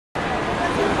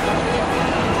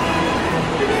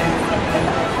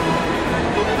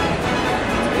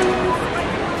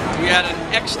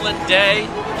excellent day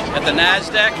at the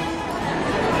NASDAQ.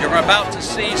 You're about to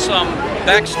see some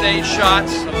backstage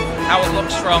shots of how it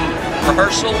looks from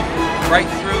rehearsal right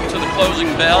through to the closing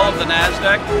bell of the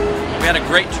NASDAQ. We had a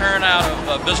great turnout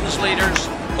of business leaders,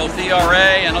 both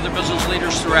ERA and other business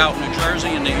leaders throughout New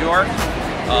Jersey and New York.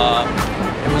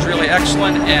 It was really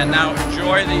excellent, and now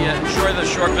enjoy the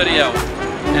short video.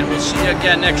 And we'll see you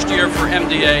again next year for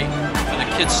MDA for the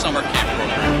Kids Summer Camp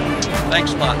program.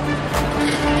 Thanks a lot.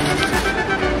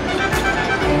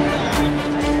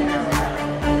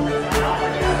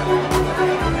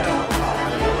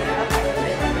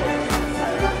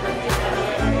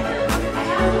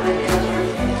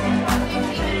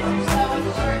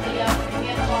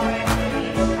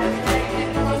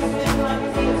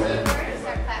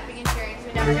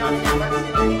 Never know if the network's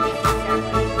going to be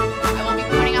I will be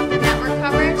pointing out the network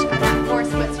coverage on that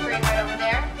 4-split screen right over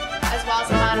there, as well as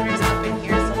the monitors up in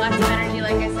here. So lots of energy,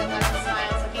 like I said, lots of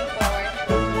smiles, looking forward.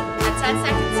 At 10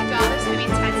 seconds to go, there's going to be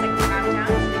a 10-second countdown.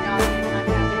 So we know you can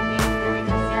count anything from 3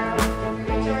 to 0.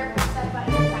 Reach over, push that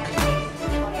button, and find the space.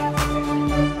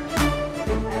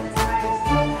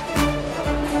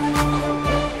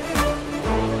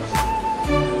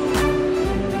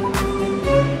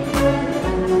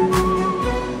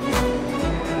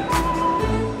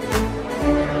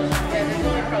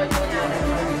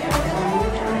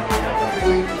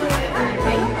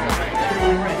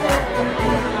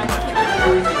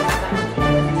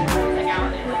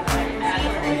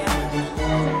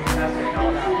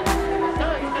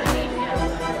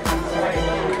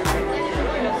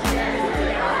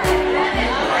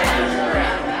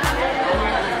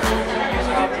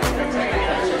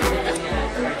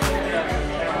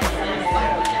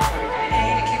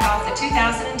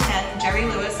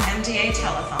 MDA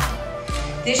Telethon.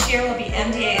 This year will be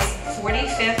MDA's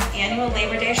 45th annual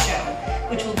Labor Day show,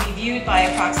 which will be viewed by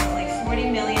approximately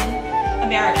 40 million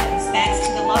Americans thanks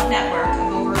to the Love Network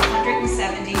of over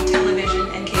 170 television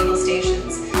and cable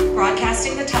stations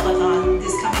broadcasting the telethon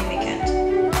this coming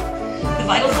weekend. The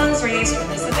vital funds raised from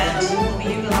this event will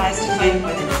be utilized to fight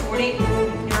more than 40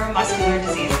 neuromuscular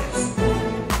diseases.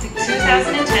 The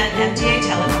 2010 MDA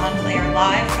Telethon will air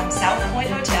live from South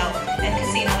Point Hotel and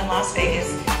Casino in Las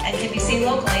Vegas and can be seen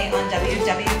locally on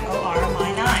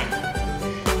WWOR-My9.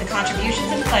 The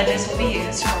contributions and pledges will be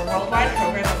used for a worldwide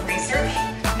program of research,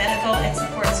 medical, and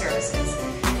support services,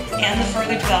 and the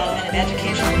further development of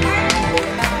educational